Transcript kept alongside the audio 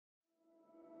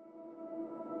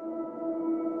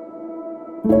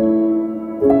We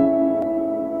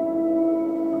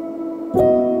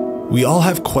all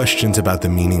have questions about the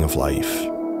meaning of life.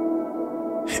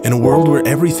 In a world where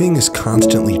everything is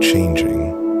constantly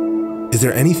changing, is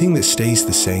there anything that stays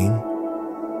the same?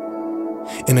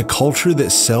 In a culture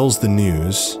that sells the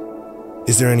news,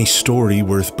 is there any story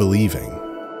worth believing?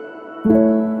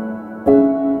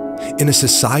 In a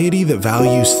society that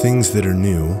values things that are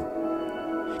new,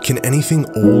 can anything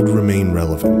old remain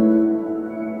relevant?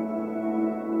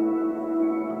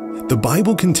 The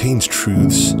Bible contains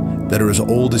truths that are as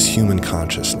old as human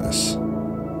consciousness.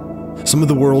 Some of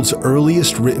the world's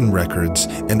earliest written records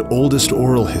and oldest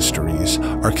oral histories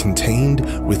are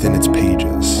contained within its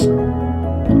pages.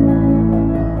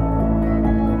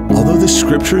 Although the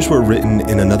scriptures were written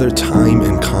in another time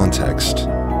and context,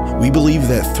 we believe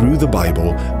that through the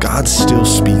Bible, God still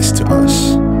speaks to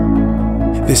us.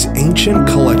 This ancient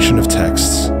collection of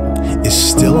texts is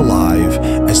still alive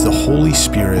as the Holy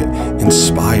Spirit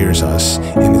inspires us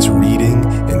in its reading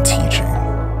and teaching.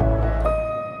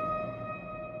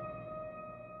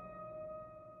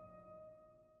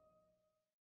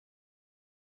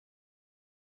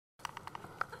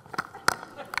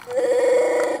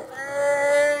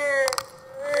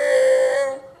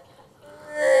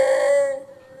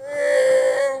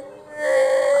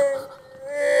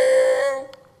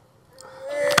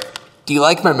 Do you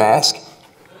like my mask?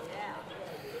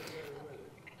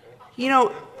 You know,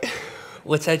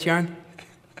 what's that, John?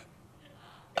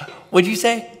 What'd you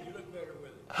say?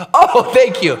 Oh,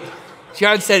 thank you.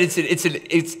 John said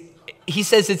he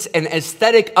says it's an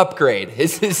aesthetic upgrade.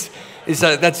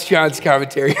 That's John's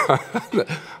commentary on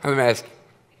the mask.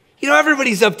 You know,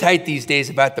 everybody's uptight these days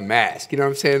about the mask. You know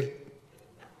what I'm saying?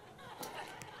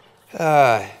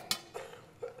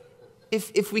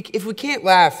 If we can't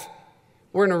laugh,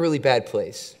 we're in a really bad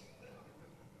place.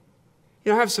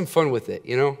 You know, have some fun with it,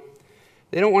 you know?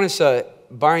 They don't want us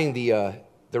buying the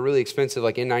really expensive,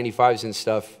 like N95s and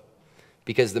stuff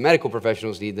because the medical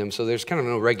professionals need them, so there's kind of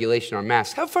no regulation on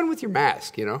masks. Have fun with your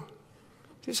mask, you know?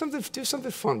 Do something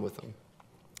fun with them.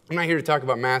 I'm not here to talk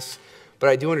about masks, but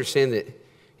I do understand that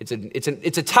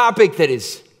it's a topic that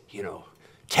is, you know,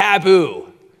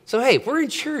 taboo. So hey, we're in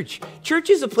church. Church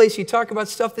is a place you talk about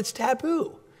stuff that's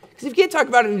taboo. Because if you can't talk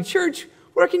about it in church,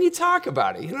 where can you talk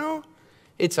about it, you know?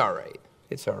 It's all right.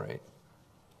 It's all right.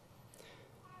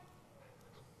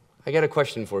 I got a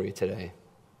question for you today.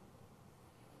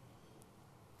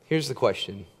 Here's the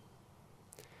question.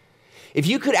 If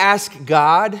you could ask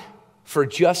God for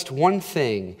just one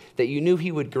thing that you knew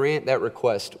he would grant that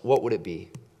request, what would it be?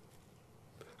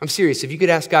 I'm serious. If you could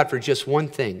ask God for just one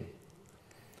thing,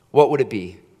 what would it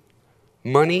be?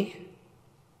 Money?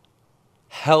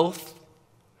 Health?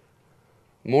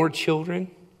 More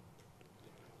children?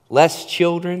 Less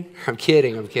children? I'm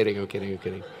kidding.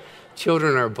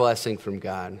 Children are a blessing from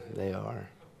God. They are.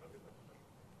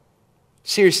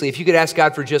 Seriously, if you could ask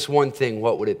God for just one thing,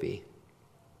 what would it be?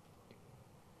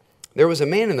 There was a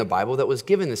man in the Bible that was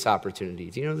given this opportunity.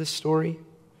 Do you know this story?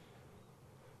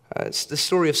 It's the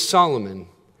story of Solomon,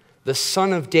 the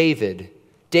son of David.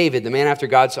 David, the man after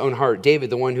God's own heart. David,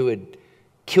 the one who had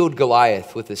killed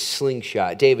Goliath with a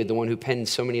slingshot. David, the one who penned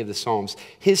so many of the Psalms.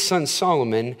 His son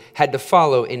Solomon had to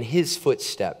follow in his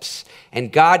footsteps.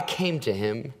 And God came to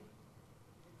him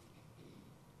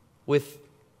with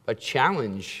a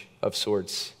challenge of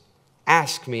sorts.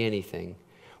 Ask me anything.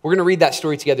 We're going to read that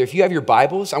story together. If you have your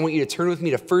Bibles, I want you to turn with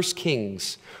me to 1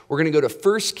 Kings. We're going to go to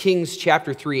 1 Kings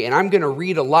chapter 3, and I'm going to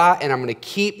read a lot, and I'm going to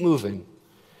keep moving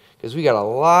because we got a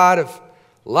lot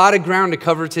of ground to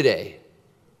cover today.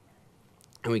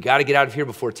 And we got to get out of here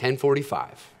before 10:45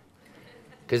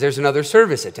 because there's another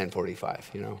service at 10:45,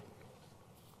 you know.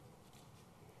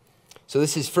 So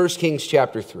this is 1 Kings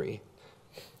chapter 3.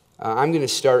 I'm going to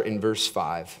start in verse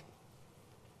 5.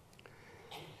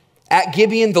 At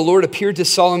Gibeon, the Lord appeared to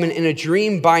Solomon in a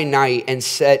dream by night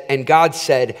and God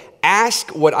said,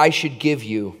 "Ask what I should give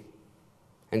you."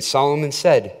 And Solomon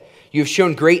said, "You have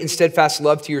shown great and steadfast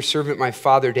love to your servant, my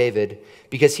father David,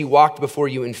 because he walked before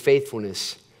you in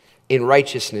faithfulness, in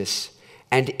righteousness,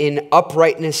 and in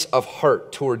uprightness of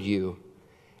heart toward you.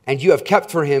 And you have kept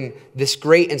for him this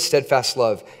great and steadfast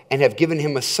love, and have given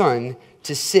him a son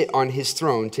to sit on his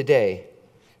throne today.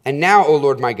 And now, O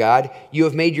Lord my God, you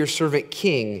have made your servant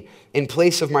king in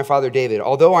place of my father David.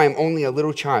 Although I am only a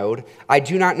little child, I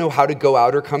do not know how to go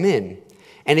out or come in.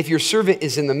 And if your servant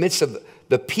is in the midst of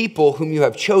the people whom you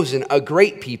have chosen, a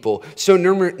great people, so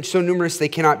numerous they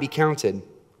cannot be counted."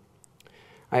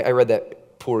 I read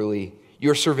that poorly.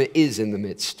 Your servant is in the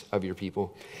midst of your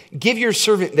people. "Give your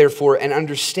servant, therefore, an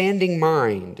understanding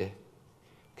mind."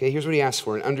 Okay, here's what he asks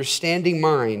for: an understanding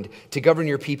mind to govern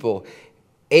your people,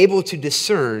 able to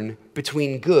discern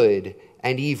between good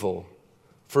and evil.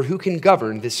 For who can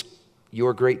govern this,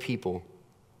 your great people?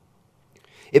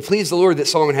 It pleased the Lord that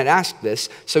Solomon had asked this.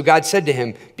 So God said to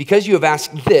him, because you have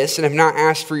asked this and have not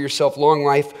asked for yourself long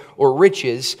life or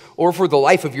riches or for the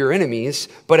life of your enemies,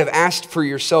 but have asked for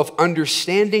yourself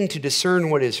understanding to discern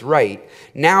what is right,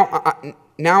 now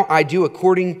I do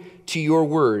according to your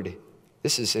word.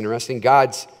 This is interesting.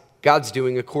 God's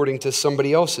doing according to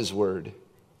somebody else's word.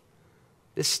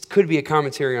 This could be a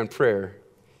commentary on prayer.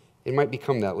 It might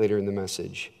become that later in the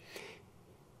message.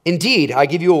 Indeed, I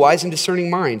give you a wise and discerning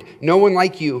mind. No one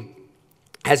like you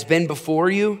has been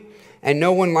before you, and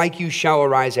no one like you shall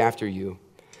arise after you.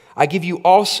 I give you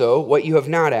also what you have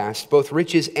not asked, both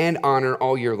riches and honor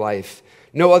all your life.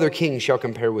 No other king shall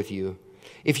compare with you.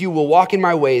 If you will walk in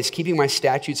my ways, keeping my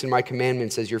statutes and my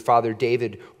commandments as your father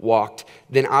David walked,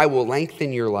 then I will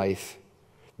lengthen your life.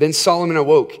 Then Solomon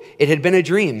awoke. It had been a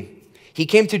dream. He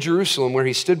came to Jerusalem where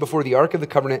he stood before the ark of the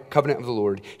covenant of the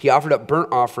Lord. He offered up burnt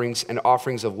offerings and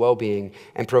offerings of well-being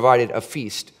and provided a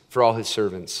feast for all his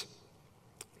servants.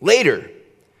 Later,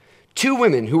 2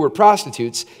 women who were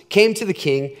prostitutes came to the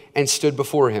king and stood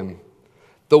before him.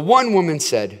 The one woman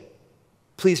said,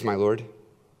 please, my lord,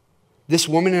 this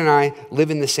woman and I live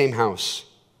in the same house.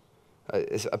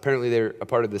 Apparently they're a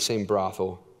part of the same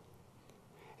brothel.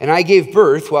 And I gave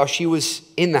birth while she was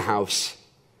in the house.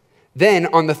 Then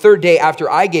on the 3rd day after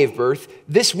I gave birth,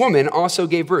 this woman also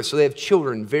gave birth. So they have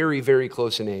children very, very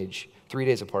close in age, 3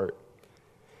 days apart.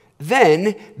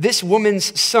 Then this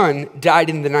woman's son died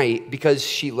in the night because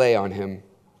she lay on him.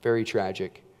 Very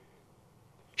tragic.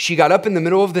 She got up in the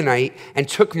middle of the night and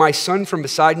took my son from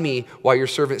beside me while your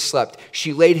servant slept.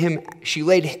 She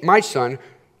laid my son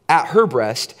at her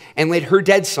breast and laid her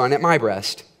dead son at my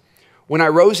breast. When I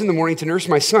rose in the morning to nurse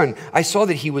my son, I saw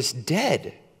that he was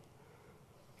dead.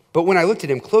 But when I looked at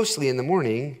him closely in the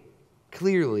morning,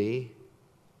 clearly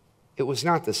it was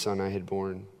not the son I had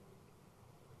born.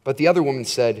 But the other woman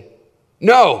said,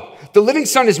 no, the living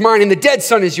son is mine and the dead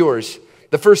son is yours.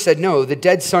 The first said, no, the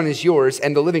dead son is yours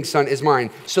and the living son is mine.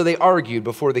 So they argued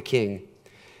before the king.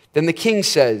 Then the king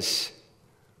says,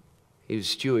 he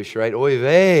was Jewish, right? Oy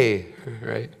vey,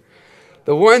 right?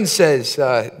 The one says,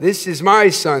 this is my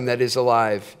son that is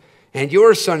alive, and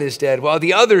your son is dead, while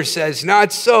the other says,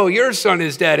 not so, your son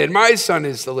is dead, and my son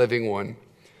is the living one.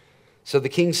 So the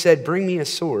king said, bring me a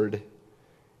sword.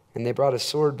 And they brought a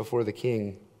sword before the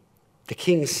king. The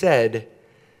king said,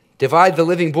 divide the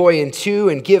living boy in 2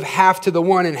 and give half to the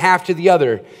one and half to the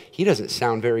other. He doesn't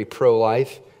sound very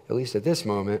pro-life, at least at this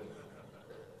moment.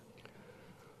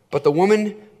 But the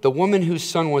woman whose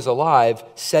son was alive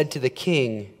said to the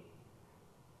king,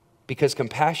 because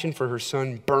compassion for her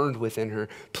son burned within her,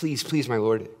 please, please, my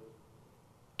lord,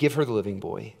 give her the living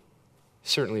boy.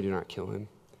 Certainly do not kill him.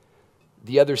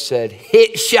 The other said,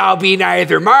 it shall be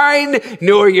neither mine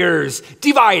nor yours.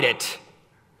 Divide it.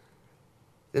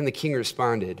 Then the king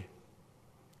responded,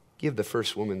 give the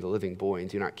first woman the living boy and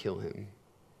do not kill him.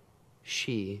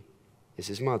 She is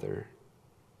his mother.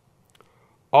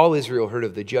 All Israel heard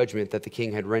of the judgment that the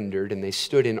king had rendered, and they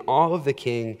stood in awe of the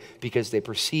king because they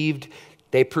perceived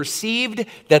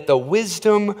that the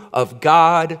wisdom of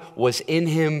God was in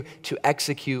him to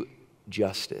execute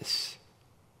justice.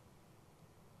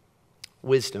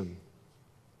 Wisdom.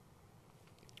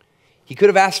 He could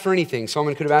have asked for anything.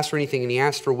 Solomon could have asked for anything, and he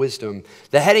asked for wisdom.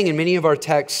 The heading in many of our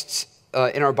texts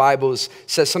in our Bibles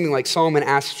says something like Solomon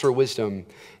asks for wisdom.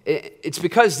 It's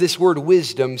because this word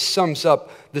wisdom sums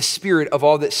up the spirit of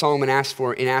all that Solomon asked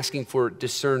for in asking for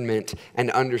discernment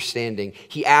and understanding.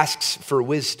 He asks for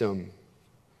wisdom.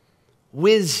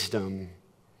 Wisdom.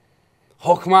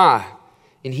 Chokmah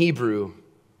in Hebrew.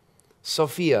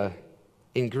 Sophia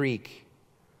in Greek.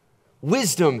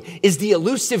 Wisdom is the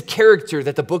elusive character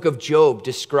that the book of Job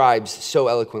describes so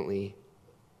eloquently.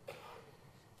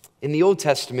 In the Old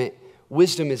Testament,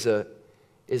 wisdom is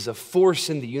a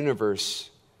force in the universe,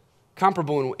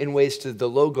 comparable in ways to the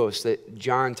Logos that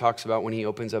John talks about when he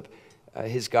opens up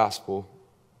his gospel.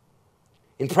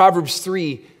 In Proverbs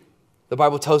 3, the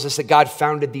Bible tells us that God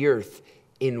founded the earth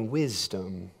in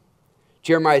wisdom.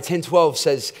 Jeremiah 10:12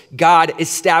 says, God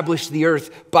established the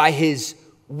earth by his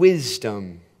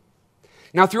wisdom.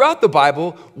 Now, throughout the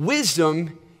Bible,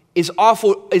 wisdom is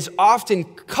often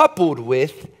coupled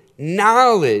with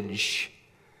knowledge.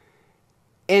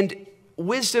 And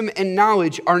wisdom and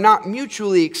knowledge are not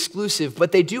mutually exclusive,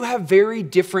 but they do have very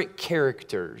different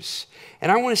characters.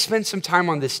 And I want to spend some time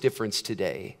on this difference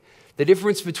today. The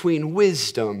difference between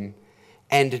wisdom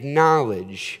and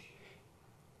knowledge.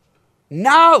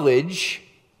 Knowledge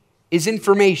is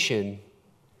information.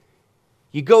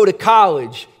 You go to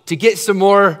college to get some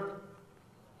more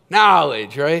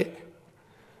Knowledge, right?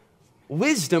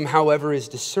 Wisdom, however, is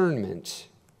discernment.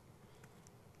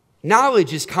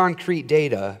 Knowledge is concrete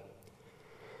data.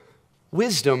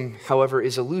 Wisdom, however,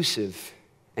 is elusive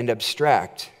and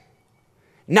abstract.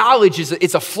 Knowledge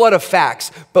it's a flood of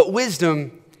facts, but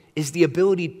wisdom is the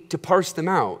ability to parse them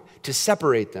out, to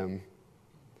separate them.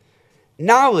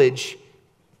 Knowledge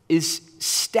is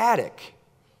static.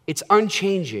 It's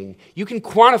unchanging. You can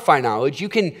quantify knowledge. You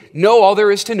can know all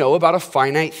there is to know about a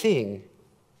finite thing.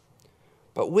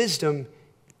 But wisdom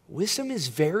is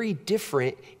very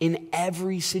different in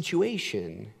every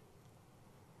situation.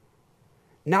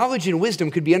 Knowledge and wisdom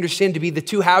could be understood to be the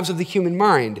two halves of the human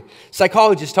mind.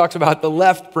 Psychologists talks about the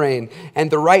left brain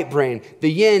and the right brain,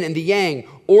 the yin and the yang,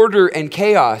 order and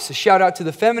chaos. A shout out to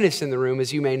the feminists in the room,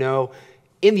 as you may know.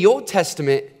 In the Old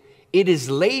Testament, it is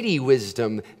lady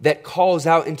wisdom that calls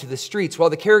out into the streets. While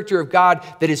the character of God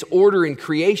that is order in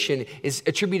creation is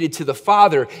attributed to the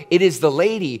Father, it is the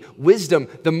lady wisdom,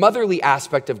 the motherly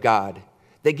aspect of God,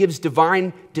 that gives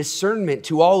divine discernment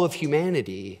to all of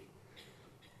humanity.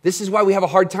 This is why we have a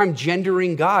hard time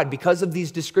gendering God, because of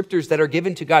these descriptors that are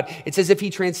given to God. It's as if he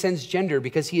transcends gender,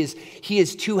 because he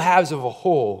is two halves of a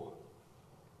whole.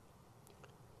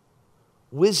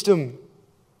 Wisdom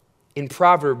in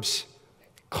Proverbs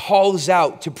calls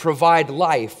out to provide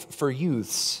life for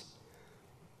youths.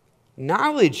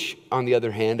 Knowledge, on the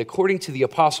other hand, according to the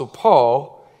Apostle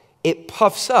Paul, it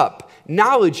puffs up.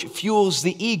 Knowledge fuels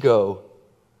the ego.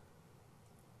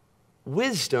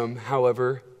 Wisdom,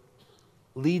 however,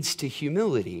 leads to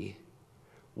humility.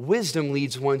 Wisdom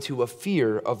leads one to a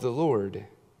fear of the Lord.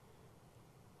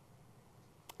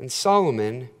 And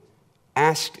Solomon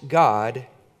asked God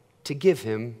to give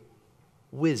him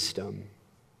wisdom.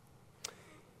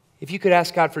 If you could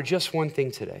ask God for just one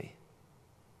thing today,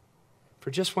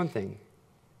 for just one thing,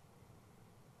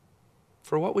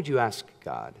 for what would you ask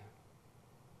God?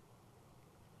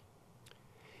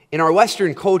 In our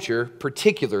Western culture,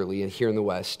 particularly here in the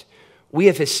West, we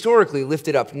have historically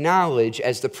lifted up knowledge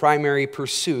as the primary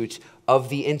pursuit of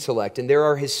the intellect, and there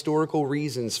are historical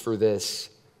reasons for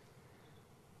this.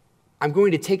 I'm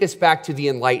going to take us back to the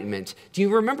Enlightenment. Do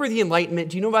you remember the Enlightenment?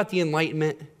 Do you know about the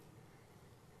Enlightenment?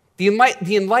 The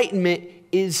Enlightenment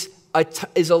is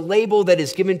a label that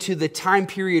is given to the time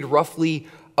period roughly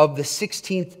of the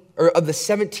 16th or of the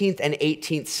 17th and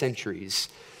 18th centuries.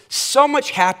 So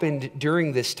much happened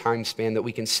during this time span that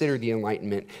we consider the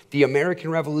Enlightenment. The American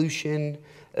Revolution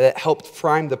that helped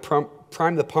prime the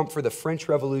pump for the French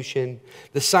Revolution.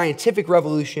 The Scientific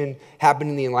Revolution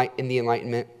happened in the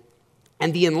Enlightenment.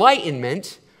 And the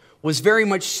Enlightenment was very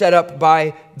much set up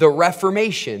by the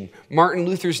Reformation, Martin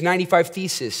Luther's 95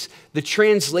 Thesis, the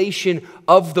translation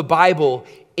of the Bible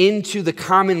into the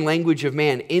common language of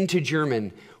man, into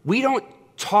German. We don't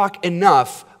talk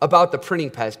enough about the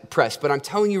printing press, but I'm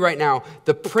telling you right now,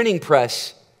 the printing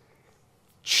press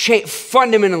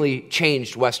fundamentally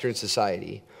changed Western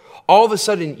society. All of a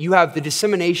sudden, you have the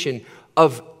dissemination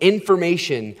of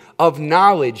information, of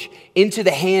knowledge into the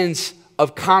hands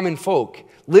of common folk.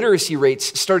 Literacy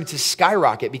rates started to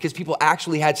skyrocket because people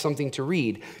actually had something to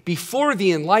read. Before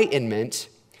the Enlightenment,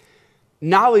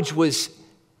 knowledge was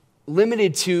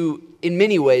limited to, in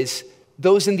many ways,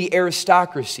 those in the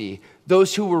aristocracy,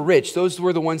 those who were rich, those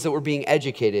were the ones that were being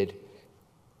educated.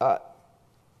 But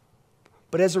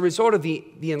as a result of the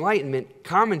Enlightenment,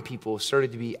 common people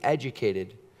started to be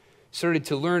educated, started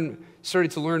to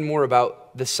learn more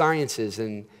about the sciences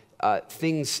and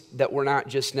things that were not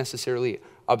just necessarily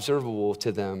observable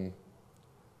to them.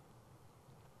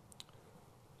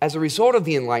 As a result of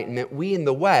the Enlightenment, we in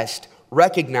the West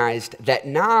recognized that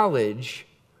knowledge,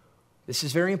 this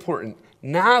is very important,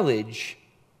 knowledge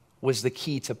was the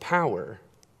key to power.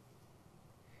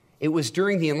 It was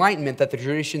during the Enlightenment that the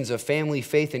traditions of family,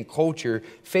 faith, and culture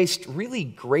faced really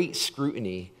great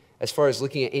scrutiny as far as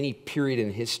looking at any period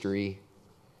in history.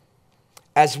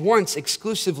 As once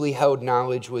exclusively held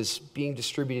knowledge was being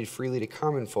distributed freely to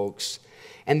common folks.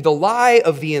 And the lie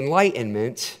of the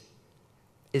Enlightenment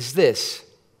is this.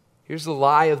 Here's the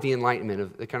lie of the Enlightenment,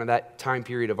 of the kind of that time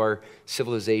period of our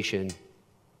civilization.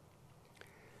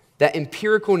 That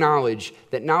empirical knowledge,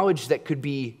 that knowledge that could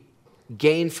be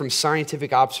gained from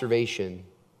scientific observation.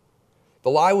 The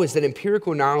lie was that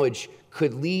empirical knowledge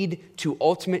could lead to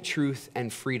ultimate truth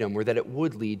and freedom, or that it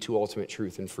would lead to ultimate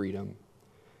truth and freedom.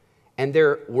 And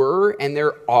there were and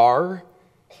there are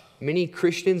many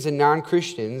Christians and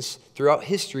non-Christians throughout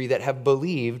history that have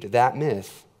believed that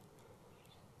myth.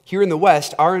 Here in the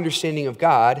West, our understanding of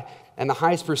God and the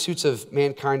highest pursuits of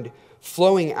mankind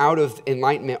flowing out of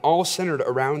enlightenment all centered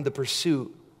around the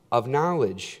pursuit of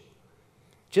knowledge.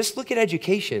 Just look at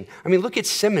education. I mean, look at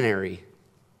seminary.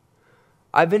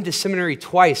 I've been to seminary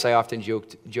twice, I often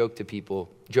joke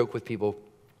with people.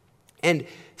 And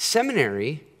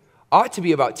seminary ought to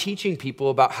be about teaching people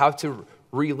about how to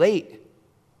relate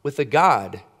with a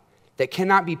God that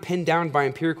cannot be pinned down by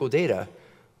empirical data.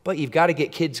 But you've got to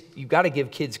give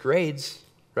kids grades,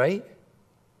 right?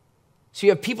 So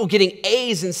you have people getting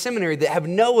A's in seminary that have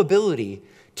no ability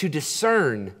to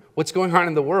discern what's going on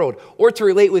in the world or to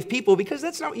relate with people, because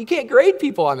you can't grade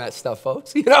people on that stuff,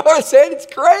 folks. You know what I'm saying? It's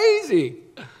crazy.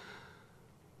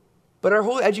 But our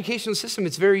whole educational system,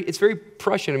 it's very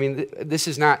Prussian. I mean, this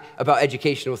is not about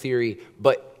educational theory,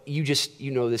 but you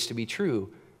know this to be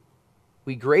true.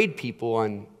 We grade people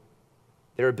on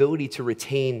their ability to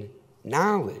retain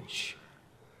knowledge.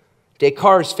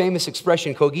 Descartes' famous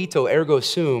expression, cogito ergo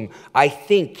sum, I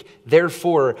think,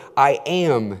 therefore I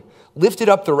am, lifted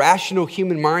up the rational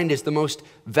human mind as the most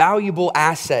valuable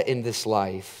asset in this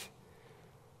life.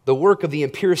 The work of the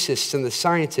empiricists and the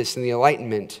scientists and the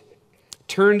Enlightenment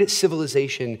turned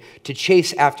civilization to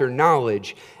chase after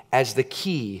knowledge as the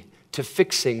key to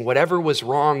fixing whatever was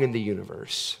wrong in the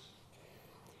universe.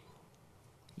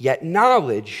 Yet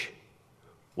knowledge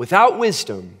without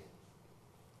wisdom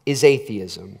is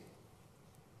atheism.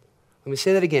 Let me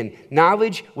say that again.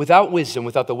 Knowledge without wisdom,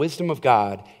 without the wisdom of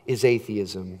God, is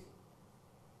atheism.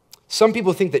 Some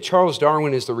people think that Charles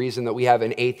Darwin is the reason that we have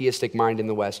an atheistic mind in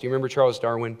the West. Do you remember Charles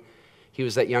Darwin? He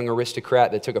was that young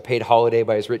aristocrat that took a paid holiday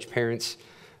by his rich parents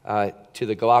to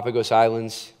the Galapagos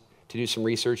Islands to do some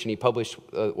research, and he published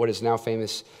what is now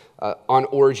famous On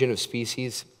Origin of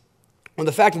Species. Well,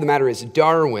 the fact of the matter is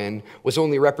Darwin was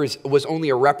only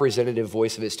a representative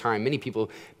voice of his time. Many people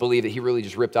believe that he really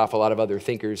just ripped off a lot of other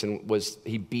thinkers and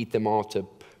he beat them all to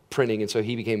printing, and so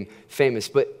he became famous.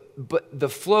 But the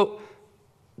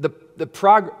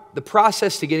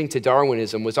process to getting to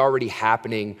Darwinism was already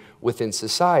happening within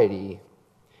society.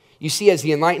 You see, as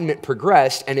the Enlightenment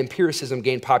progressed and empiricism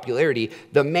gained popularity,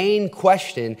 the main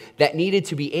question that needed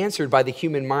to be answered by the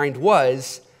human mind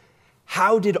was,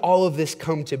 how did all of this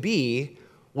come to be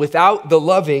without the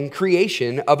loving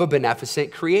creation of a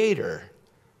beneficent creator?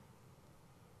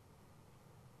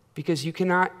 Because you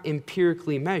cannot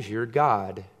empirically measure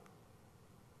God.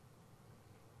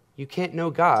 You can't know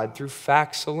God through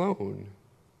facts alone.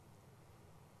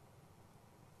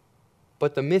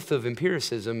 But the myth of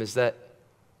empiricism is that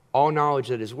all knowledge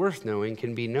that is worth knowing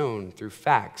can be known through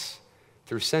facts,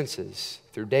 through senses,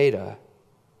 through data.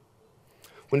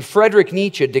 When Friedrich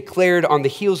Nietzsche declared on the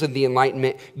heels of the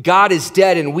Enlightenment, God is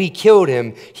dead and we killed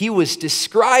him, he was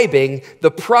describing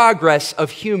the progress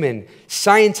of human,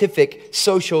 scientific,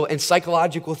 social, and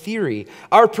psychological theory.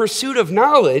 Our pursuit of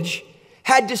knowledge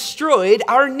had destroyed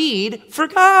our need for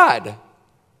God.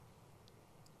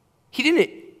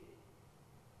 It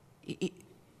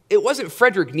wasn't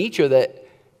Friedrich Nietzsche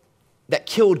that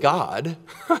killed God.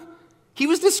 He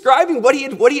was describing what he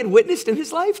had witnessed in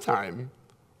his lifetime.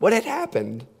 What had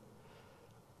happened?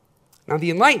 Now,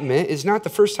 the Enlightenment is not the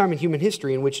first time in human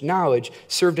history in which knowledge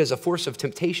served as a force of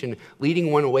temptation,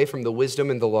 leading one away from the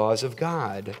wisdom and the laws of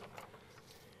God.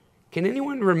 Can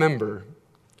anyone remember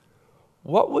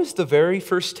what was the very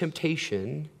first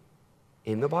temptation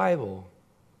in the Bible?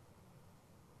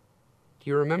 Do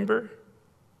you remember?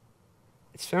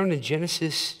 It's found in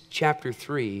Genesis chapter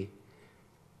 3.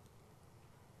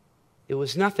 It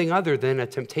was nothing other than a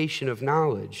temptation of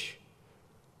knowledge.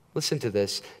 Listen to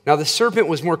this. Now the serpent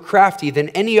was more crafty than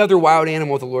any other wild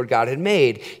animal the Lord God had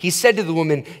made. He said to the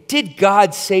woman, "Did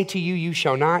God say to you, you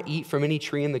shall not eat from any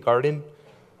tree in the garden?"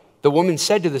 The woman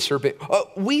said to the serpent,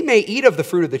 "We may eat of the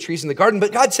fruit of the trees in the garden,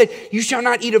 but God said, you shall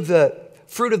not eat of the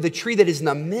fruit of the tree that is in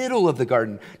the middle of the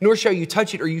garden, nor shall you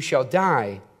touch it or you shall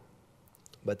die."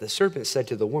 But the serpent said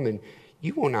to the woman,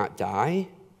 "You will not die,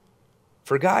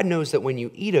 for God knows that when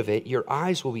you eat of it, your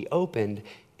eyes will be opened,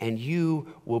 and you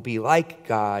will be like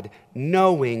God,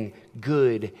 knowing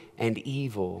good and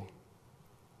evil."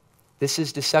 This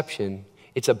is deception.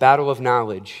 It's a battle of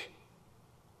knowledge.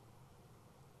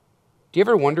 Do you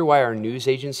ever wonder why our news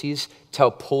agencies tell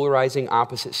polarizing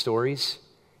opposite stories?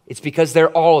 It's because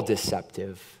they're all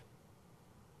deceptive.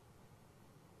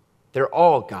 They're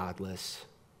all godless.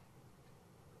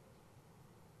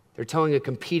 They're telling a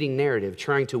competing narrative,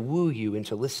 trying to woo you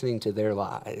into listening to their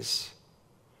lies.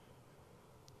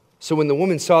 So when the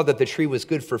woman saw that the tree was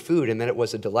good for food and that it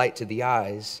was a delight to the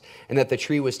eyes and that the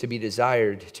tree was to be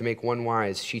desired to make one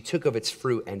wise, she took of its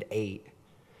fruit and ate.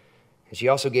 And she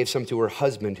also gave some to her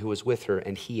husband who was with her,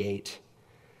 and he ate.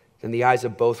 Then the eyes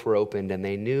of both were opened, and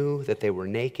they knew that they were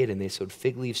naked, and they sewed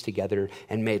fig leaves together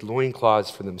and made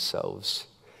loincloths for themselves.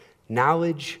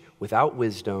 Knowledge without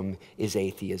wisdom is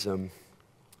atheism.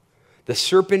 The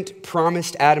serpent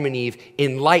promised Adam and Eve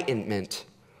enlightenment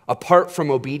apart from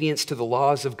obedience to the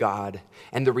laws of God.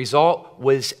 And the result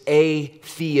was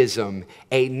atheism,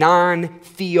 a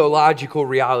non-theological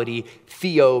reality,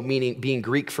 theo meaning being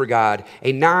Greek for God,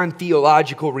 a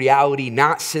non-theological reality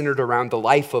not centered around the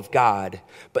life of God,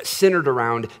 but centered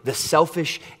around the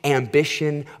selfish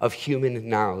ambition of human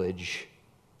knowledge.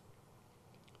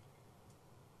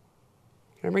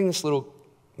 Can I bring this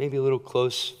maybe a little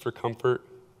close for comfort?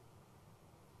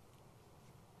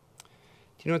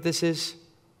 Do you know what this is?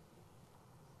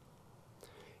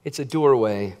 It's a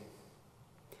doorway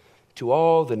to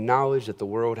all the knowledge that the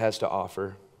world has to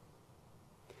offer.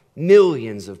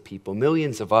 Millions of people,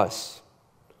 millions of us,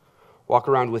 walk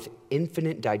around with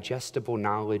infinite digestible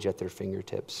knowledge at their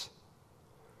fingertips.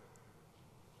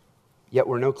 Yet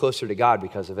we're no closer to God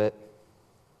because of it.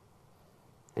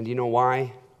 And do you know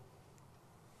why?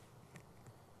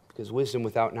 Because wisdom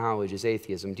without knowledge is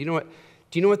atheism. Do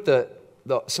you know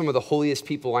what some of the holiest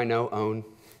people I know own?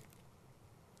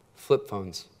 Flip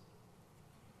phones.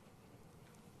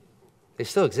 They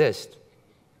still exist.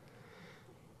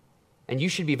 And you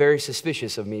should be very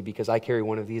suspicious of me because I carry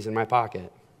one of these in my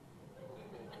pocket.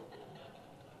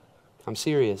 I'm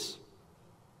serious.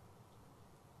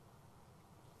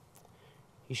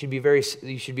 You should be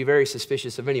very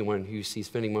suspicious of anyone who you see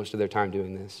spending most of their time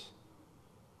doing this.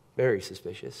 Very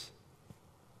suspicious.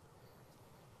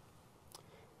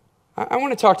 I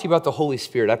want to talk to you about the Holy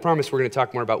Spirit. I promise we're going to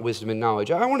talk more about wisdom and knowledge.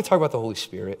 I want to talk about the Holy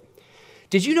Spirit.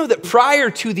 Did you know that prior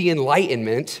to the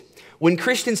Enlightenment, when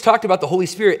Christians talked about the Holy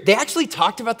Spirit, they actually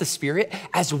talked about the Spirit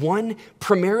as one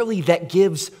primarily that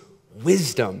gives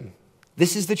wisdom?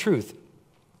 This is the truth.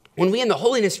 When we in the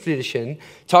holiness tradition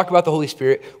talk about the Holy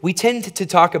Spirit, we tend to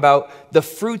talk about the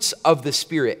fruits of the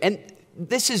Spirit. And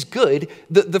this is good.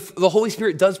 The Holy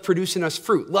Spirit does produce in us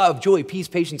fruit: love, joy, peace,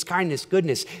 patience, kindness,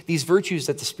 goodness, these virtues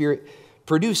that the Spirit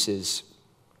produces.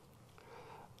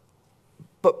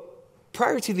 But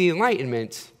prior to the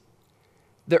Enlightenment,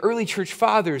 the early church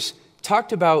fathers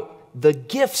talked about the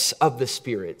gifts of the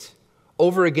Spirit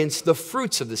over against the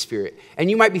fruits of the Spirit. And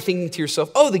you might be thinking to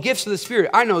yourself, oh, the gifts of the Spirit,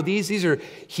 I know these. These are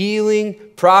healing,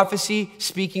 prophecy,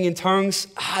 speaking in tongues.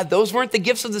 Those weren't the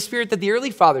gifts of the Spirit that the early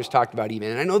fathers talked about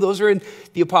even. And I know those are in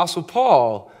the Apostle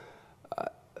Paul.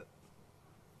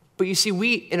 But you see,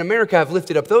 we in America have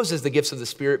lifted up those as the gifts of the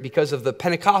Spirit because of the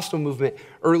Pentecostal movement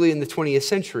early in the 20th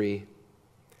century.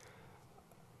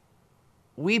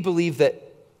 We believe that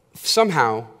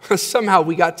somehow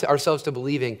we got ourselves to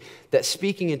believing that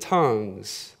speaking in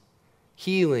tongues,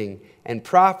 healing, and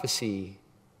prophecy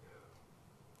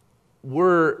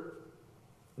were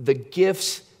the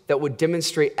gifts that would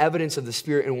demonstrate evidence of the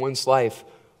Spirit in one's life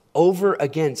over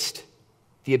against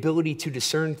the ability to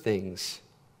discern things.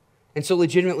 And so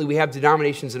legitimately, we have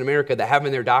denominations in America that have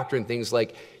in their doctrine things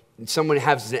like someone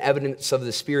has an evidence of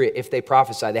the Spirit if they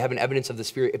prophesy. They have an evidence of the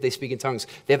Spirit if they speak in tongues.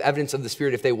 They have evidence of the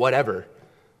Spirit if they whatever.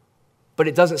 But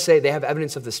it doesn't say they have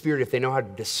evidence of the Spirit if they know how to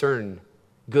discern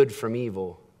good from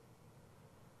evil.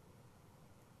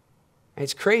 And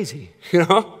it's crazy, you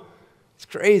know? It's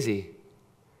crazy.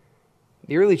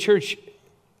 The early church,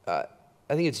 I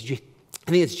think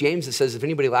it's James that says if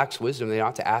anybody lacks wisdom, they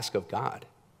ought to ask of God,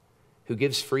 who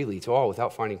gives freely to all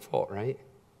without finding fault, right?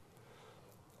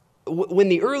 When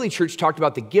the early church talked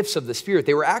about the gifts of the Spirit,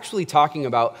 they were actually talking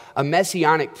about a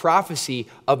messianic prophecy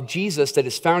of Jesus that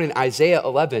is found in Isaiah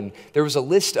 11. There was a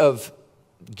list of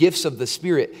gifts of the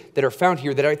Spirit that are found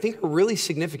here that I think are really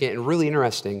significant and really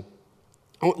interesting.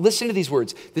 Listen to these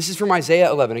words. This is from Isaiah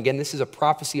 11. Again, this is a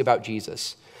prophecy about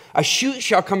Jesus. A shoot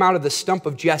shall come out of the stump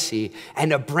of Jesse,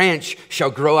 and a branch shall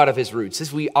grow out of his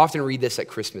roots. We often read this at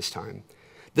Christmas time.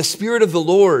 The Spirit of the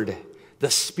Lord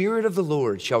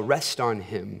shall rest on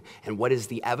him. And what is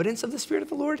the evidence of the Spirit of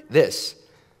the Lord? This.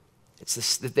 It's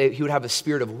this, that he would have a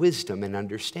spirit of wisdom and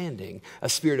understanding, a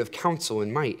spirit of counsel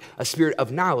and might, a spirit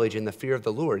of knowledge and the fear of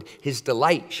the Lord. His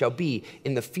delight shall be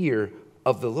in the fear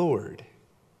of the Lord.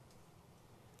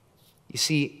 You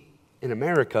see, in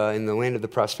America, in the land of the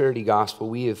prosperity gospel,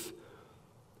 we have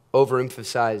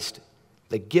overemphasized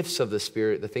the gifts of the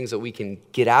Spirit, the things that we can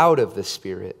get out of the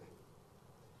Spirit.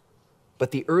 But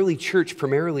the early church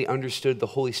primarily understood the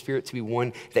Holy Spirit to be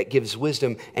one that gives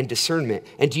wisdom and discernment.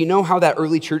 And do you know how that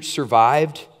early church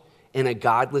survived in a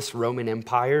godless Roman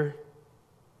Empire?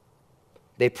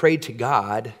 They prayed to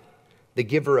God, the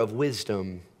giver of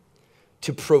wisdom,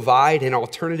 to provide an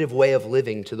alternative way of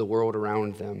living to the world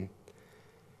around them.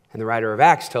 And the writer of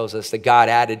Acts tells us that God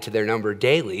added to their number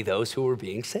daily those who were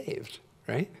being saved,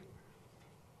 right?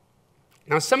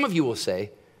 Now, some of you will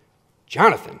say,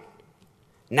 Jonathan,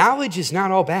 knowledge is not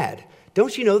all bad.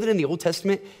 Don't you know that in the Old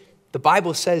Testament, the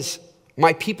Bible says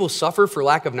my people suffer for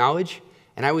lack of knowledge.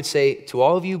 And I would say to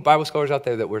all of you Bible scholars out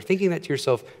there that were thinking that to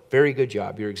yourself, very good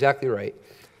job. You're exactly right.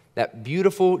 That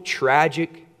beautiful,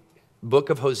 tragic book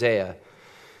of Hosea,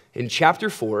 in chapter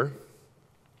 4,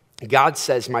 God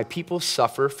says, my people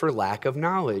suffer for lack of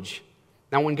knowledge.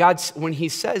 Now, when he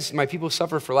says my people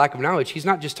suffer for lack of knowledge, he's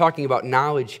not just talking about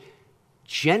knowledge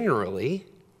generally.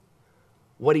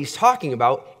 What he's talking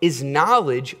about is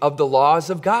knowledge of the laws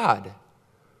of God.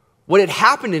 What had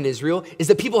happened in Israel is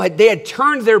that they had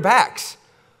turned their backs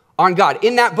on God.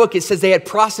 In that book, it says they had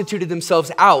prostituted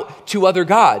themselves out to other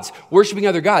gods, worshiping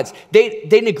other gods. They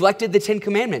neglected the 10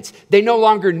 Commandments. They no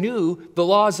longer knew the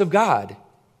laws of God.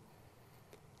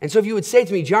 And so if you would say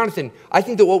to me, Jonathan, I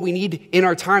think that what we need in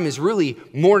our time is really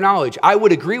more knowledge. I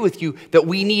would agree with you that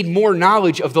we need more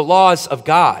knowledge of the laws of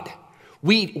God.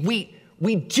 We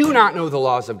do not know the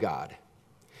laws of God.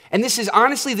 And this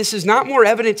is not more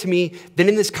evident to me than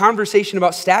in this conversation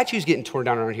about statues getting torn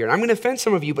down around here. And I'm going to offend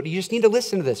some of you, but you just need to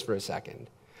listen to this for a second.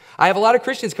 I have a lot of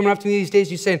Christians coming up to me these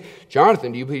days, you saying,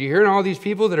 Jonathan, you hearing all these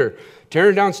people that are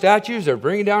tearing down statues or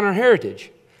bringing down our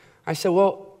heritage? I said,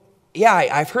 well, yeah,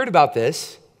 I've heard about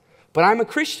this, but I'm a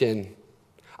Christian.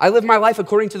 I live my life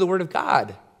according to the Word of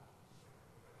God.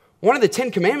 One of the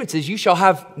 10 Commandments is you shall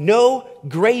have no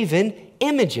graven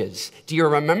images. Do you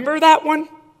remember that one?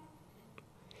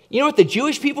 You know what the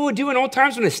Jewish people would do in old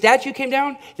times when a statue came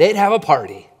down? They'd have a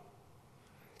party.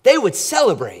 They would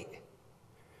celebrate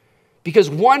because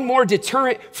one more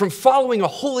deterrent from following a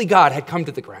holy God had come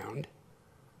to the ground.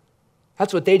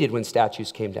 That's what they did when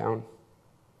statues came down.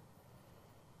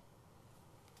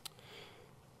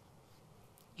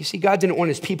 You see, God didn't want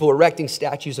his people erecting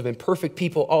statues of imperfect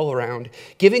people all around,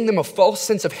 giving them a false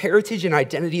sense of heritage and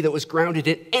identity that was grounded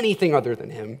in anything other than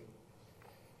him.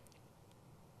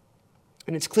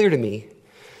 And it's clear to me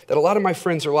that a lot of my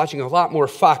friends are watching a lot more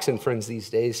Fox and Friends these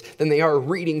days than they are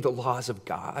reading the laws of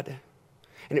God.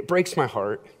 And it breaks my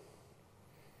heart.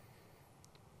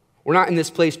 We're not in this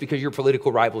place because your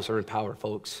political rivals are in power,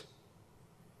 folks.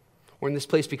 We're in this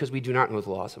place because we do not know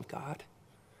the laws of God.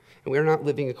 And we are not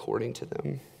living according to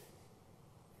them.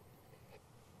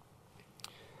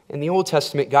 In the Old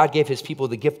Testament, God gave his people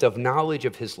the gift of knowledge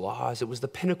of his laws. It was the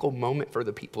pinnacle moment for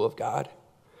the people of God.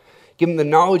 Give them the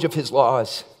knowledge of his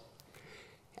laws.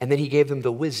 And then he gave them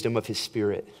the wisdom of his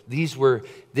spirit. This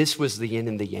was the yin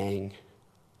and the yang.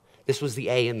 This was the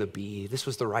A and the B. This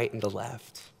was the right and the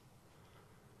left.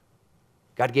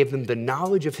 God gave them the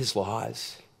knowledge of his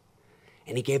laws.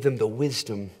 And he gave them the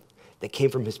wisdom that came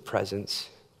from his presence.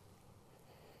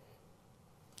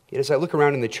 Yet as I look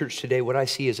around in the church today, what I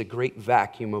see is a great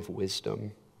vacuum of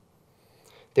wisdom.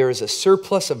 There is a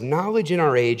surplus of knowledge in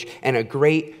our age and a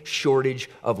great shortage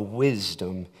of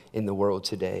wisdom in the world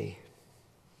today.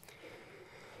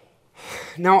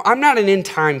 Now, I'm not an end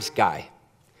times guy.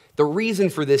 The reason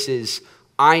for this is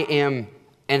I am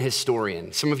an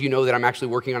historian. Some of you know that I'm actually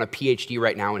working on a PhD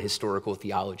right now in historical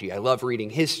theology. I love reading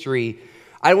history.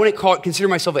 I wouldn't consider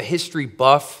myself a history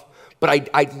buff, but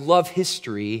I love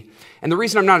history. And the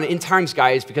reason I'm not an end times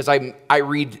guy is because I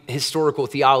read historical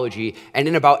theology, and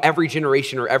in about every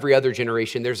generation or every other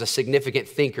generation, there's a significant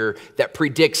thinker that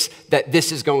predicts that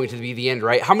this is going to be the end,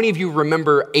 right? How many of you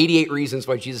remember 88 Reasons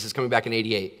Why Jesus is Coming Back in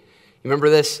 88? You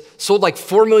remember this? Sold like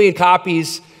 4 million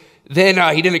copies.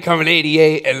 Then he didn't come in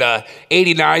 88, and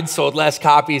 89 sold less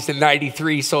copies, and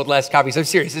 93 sold less copies. I'm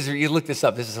serious. You look this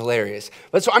up. This is hilarious.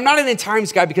 But so I'm not an end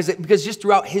times guy because just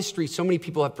throughout history, so many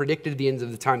people have predicted the ends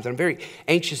of the times. And I'm very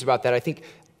anxious about that. I think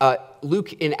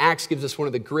Luke in Acts gives us one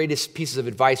of the greatest pieces of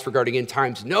advice regarding end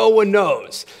times. No one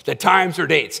knows the times or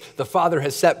dates the Father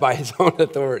has set by his own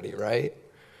authority, right?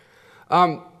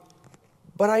 But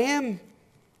I am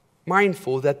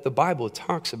mindful that the Bible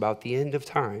talks about the end of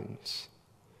times.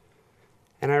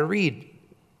 And I read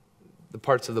the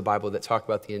parts of the Bible that talk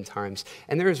about the end times.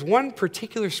 And there is one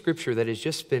particular scripture that has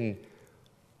just been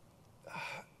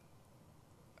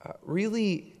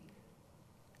really,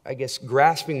 I guess,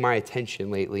 grasping my attention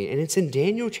lately. And it's in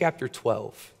Daniel chapter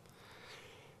 12.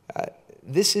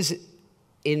 This is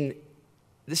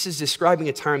describing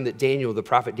a time that Daniel, the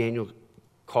prophet Daniel,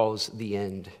 calls the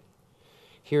end.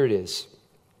 Here it is.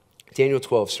 Daniel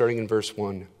 12, starting in verse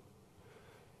 1.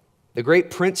 The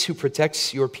great prince who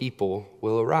protects your people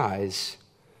will arise.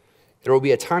 There will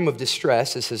be a time of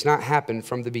distress. This has not happened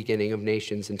from the beginning of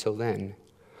nations until then.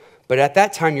 But at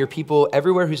that time, your people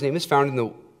everywhere whose name is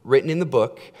found written in the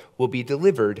book will be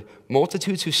delivered.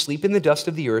 Multitudes who sleep in the dust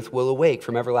of the earth will awake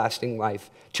from everlasting life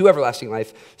to everlasting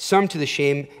life, some to the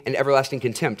shame and everlasting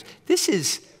contempt. This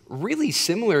is really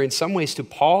similar in some ways to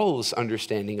Paul's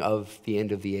understanding of the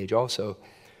end of the age also.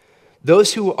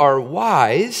 Those who are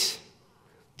wise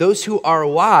Those who are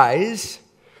wise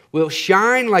will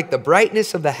shine like the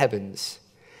brightness of the heavens,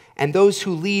 and those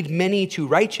who lead many to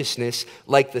righteousness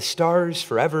like the stars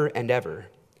forever and ever.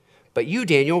 But you,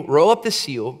 Daniel, roll up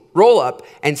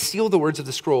and seal the words of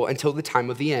the scroll until the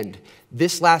time of the end.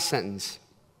 This last sentence.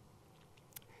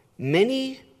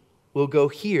 Many will go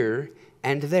here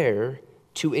and there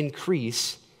to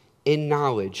increase in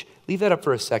knowledge. Leave that up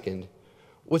for a second.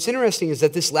 What's interesting is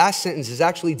that this last sentence is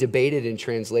actually debated in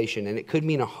translation, and it could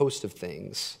mean a host of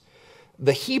things.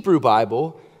 The Hebrew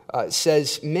Bible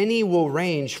says many will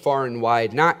range far and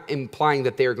wide, not implying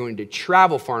that they are going to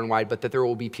travel far and wide, but that there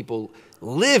will be people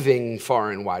living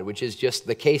far and wide, which is just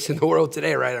the case in the world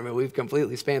today, right? I mean, we've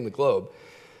completely spanned the globe.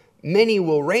 Many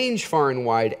will range far and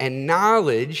wide, and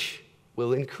knowledge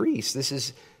will increase. This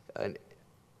is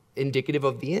indicative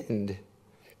of the end.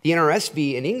 The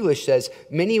NRSV in English says,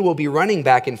 many will be running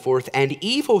back and forth, and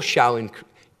evil shall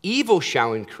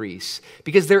increase.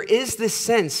 Because there is this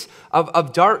sense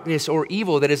of darkness or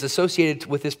evil that is associated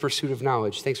with this pursuit of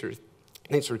knowledge. Thanks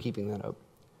for keeping that up.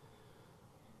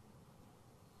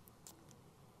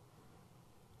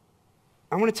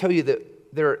 I want to tell you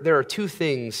that there are two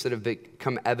things that have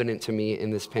become evident to me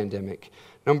in this pandemic.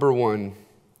 Number one,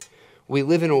 we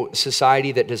live in a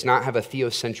society that does not have a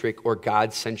theocentric or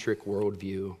God-centric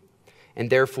worldview, and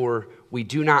therefore we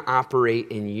do not operate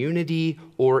in unity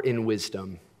or in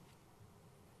wisdom.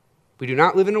 We do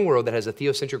not live in a world that has a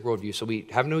theocentric worldview, so we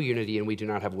have no unity and we do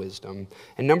not have wisdom.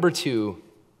 And number two,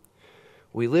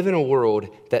 we live in a world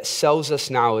that sells us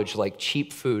knowledge like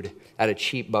cheap food at a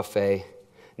cheap buffet.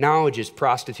 Knowledge is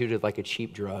prostituted like a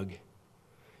cheap drug.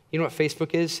 You know what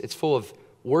Facebook is? It's full of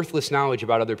worthless knowledge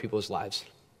about other people's lives.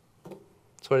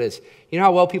 That's what it is. You know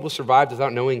how well people survived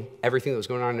without knowing everything that was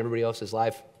going on in everybody else's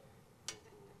life?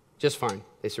 Just fine.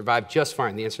 They survived just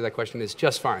fine. The answer to that question is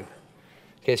just fine,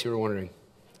 in case you were wondering.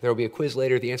 There will be a quiz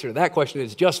later. The answer to that question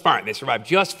is just fine. They survived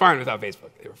just fine without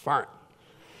Facebook. They were fine.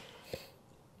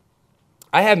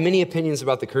 I have many opinions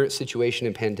about the current situation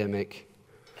and pandemic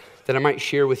that I might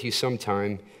share with you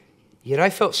sometime, yet I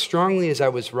felt strongly as I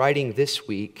was writing this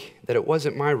week that it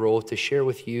wasn't my role to share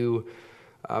with you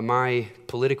my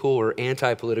political or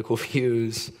anti-political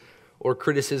views or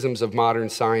criticisms of modern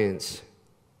science.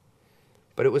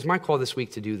 But it was my call this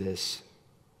week to do this,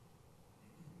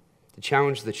 to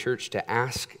challenge the church to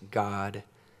ask God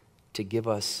to give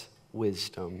us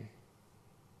wisdom.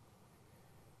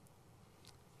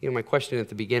 You know, my question at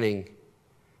the beginning,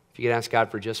 if you could ask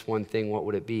God for just one thing, what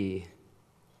would it be?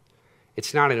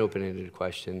 It's not an open-ended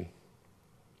question.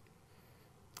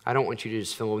 I don't want you to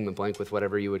just fill in the blank with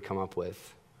whatever you would come up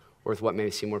with or with what may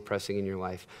seem more pressing in your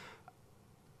life.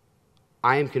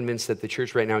 I am convinced that the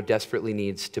church right now desperately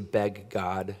needs to beg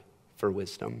God for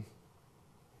wisdom.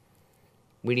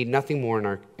 We need nothing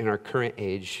more in our current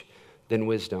age than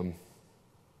wisdom.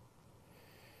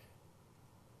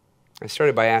 I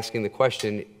started by asking the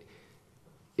question,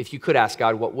 if you could ask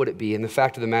God, what would it be? And the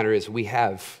fact of the matter is we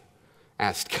have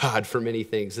asked God for many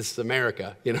things. This is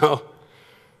America, you know?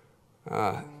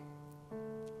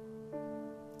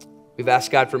 We've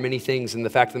asked God for many things, and the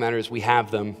fact of the matter is we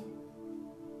have them.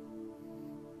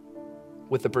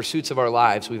 With the pursuits of our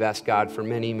lives, we've asked God for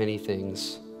many, many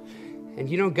things. And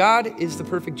you know, God is the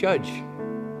perfect judge.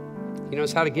 He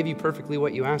knows how to give you perfectly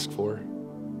what you ask for.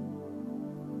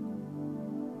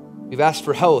 We've asked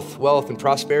for health, wealth, and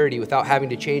prosperity without having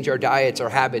to change our diets, our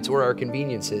habits, or our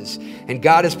conveniences. And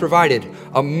God has provided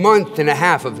a month and a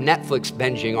half of Netflix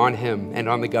binging on Him and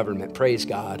on the government. Praise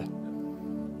God.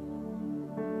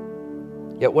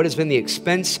 Yet what has been the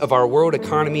expense of our world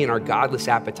economy and our godless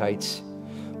appetites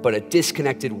but a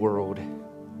disconnected world,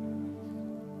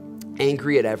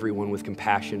 angry at everyone with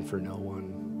compassion for no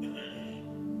one.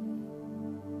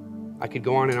 I could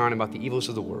go on and on about the evils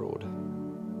of the world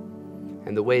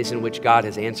and the ways in which God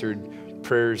has answered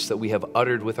prayers that we have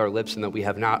uttered with our lips and that we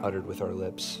have not uttered with our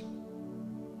lips.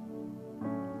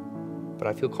 But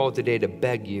I feel called today to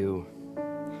beg you,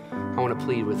 I want to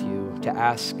plead with you to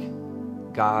ask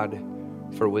God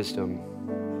for wisdom.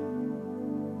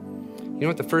 You know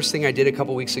what the first thing I did a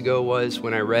couple weeks ago was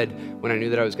when I knew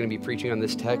that I was going to be preaching on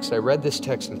this text? I read this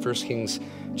text in 1 Kings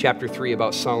chapter 3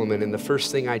 about Solomon, and the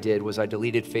first thing I did was I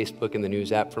deleted Facebook and the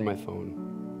news app from my phone.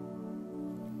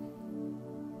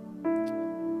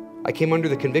 I came under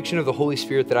the conviction of the Holy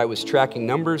Spirit that I was tracking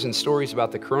numbers and stories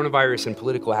about the coronavirus and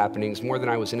political happenings more than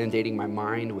I was inundating my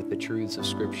mind with the truths of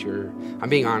Scripture. I'm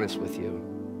being honest with you.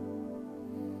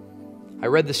 I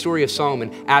read the story of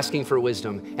Solomon asking for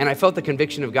wisdom, and I felt the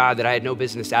conviction of God that I had no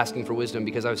business asking for wisdom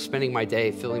because I was spending my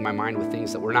day filling my mind with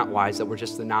things that were not wise, that were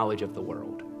just the knowledge of the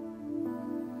world.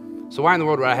 So why in the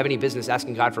world would I have any business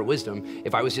asking God for wisdom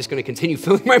if I was just going to continue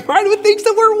filling my mind with things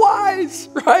that were wise,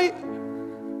 right?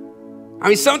 I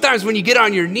mean, sometimes when you get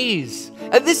on your knees,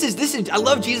 and this is, I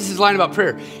love Jesus' line about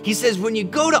prayer. He says, when you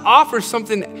go to offer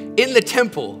something in the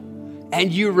temple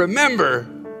and you remember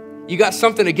you got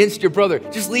something against your brother,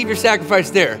 just leave your sacrifice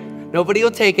there. Nobody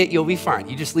will take it, you'll be fine.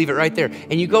 You just leave it right there.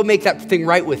 And you go make that thing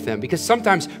right with them, because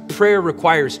sometimes prayer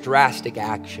requires drastic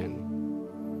action.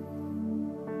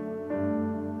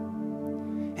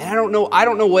 And I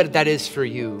don't know what that is for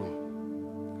you.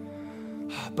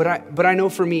 But I know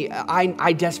for me,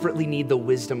 I desperately need the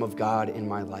wisdom of God in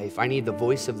my life. I need the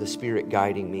voice of the Spirit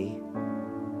guiding me.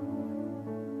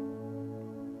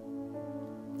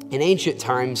 In ancient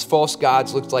times, false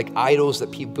gods looked like idols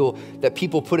that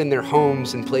people put in their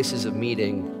homes and places of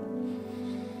meeting.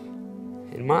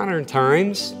 In modern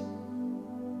times,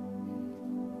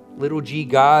 little g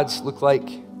gods look like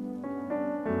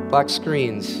black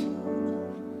screens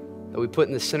that we put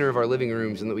in the center of our living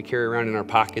rooms and that we carry around in our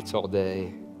pockets all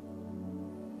day,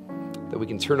 that we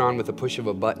can turn on with a push of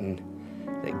a button,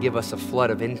 that give us a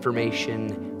flood of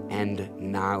information and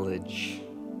knowledge.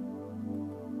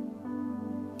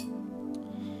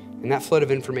 And that flood of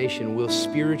information will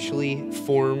spiritually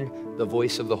form the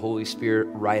voice of the Holy Spirit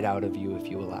right out of you if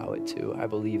you allow it to. I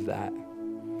believe that.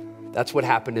 That's what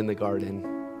happened in the garden.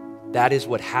 That is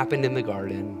what happened in the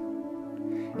garden,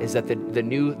 is that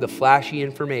the flashy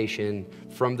information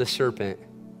from the serpent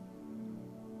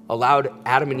allowed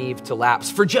Adam and Eve to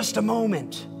lapse for just a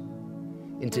moment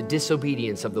into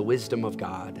disobedience of the wisdom of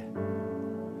God.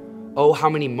 Oh, how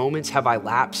many moments have I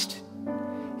lapsed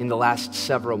in the last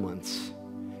several months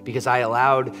because I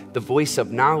allowed the voice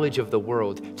of knowledge of the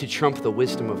world to trump the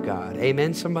wisdom of God.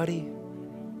 Amen, somebody?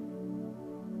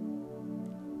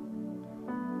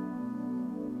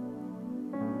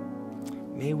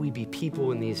 May we be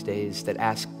people in these days that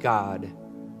ask God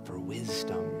for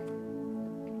wisdom.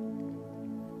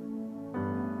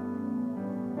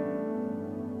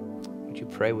 Would you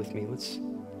pray with me? Let's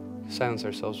silence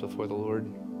ourselves before the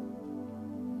Lord.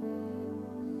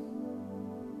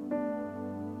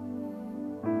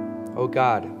 Oh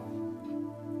God,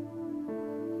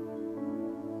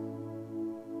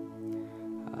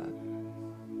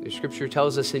 the scripture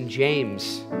tells us in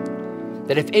James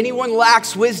that if anyone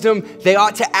lacks wisdom, they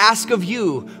ought to ask of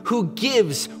you, who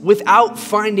gives without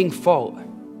finding fault.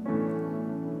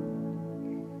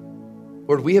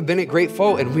 Lord, we have been at great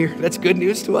fault, and that's good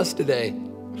news to us today.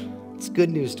 It's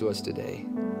good news to us today.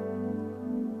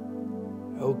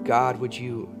 Oh God, would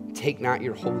you take not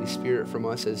your Holy Spirit from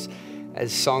us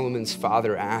as Solomon's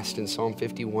father asked in Psalm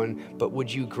 51, but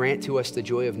would you grant to us the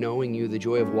joy of knowing you, the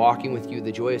joy of walking with you,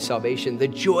 the joy of salvation, the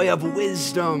joy of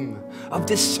wisdom, of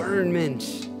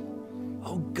discernment.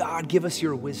 Oh God, give us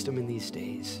your wisdom in these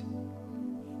days.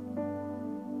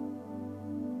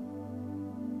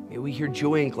 May we hear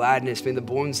joy and gladness. May the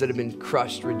bones that have been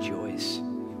crushed rejoice.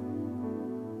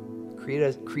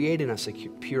 Create in us a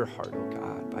pure heart, oh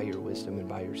God, by your wisdom and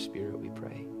by your Spirit, we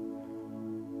pray.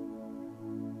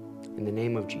 In the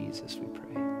name of Jesus, we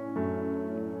pray.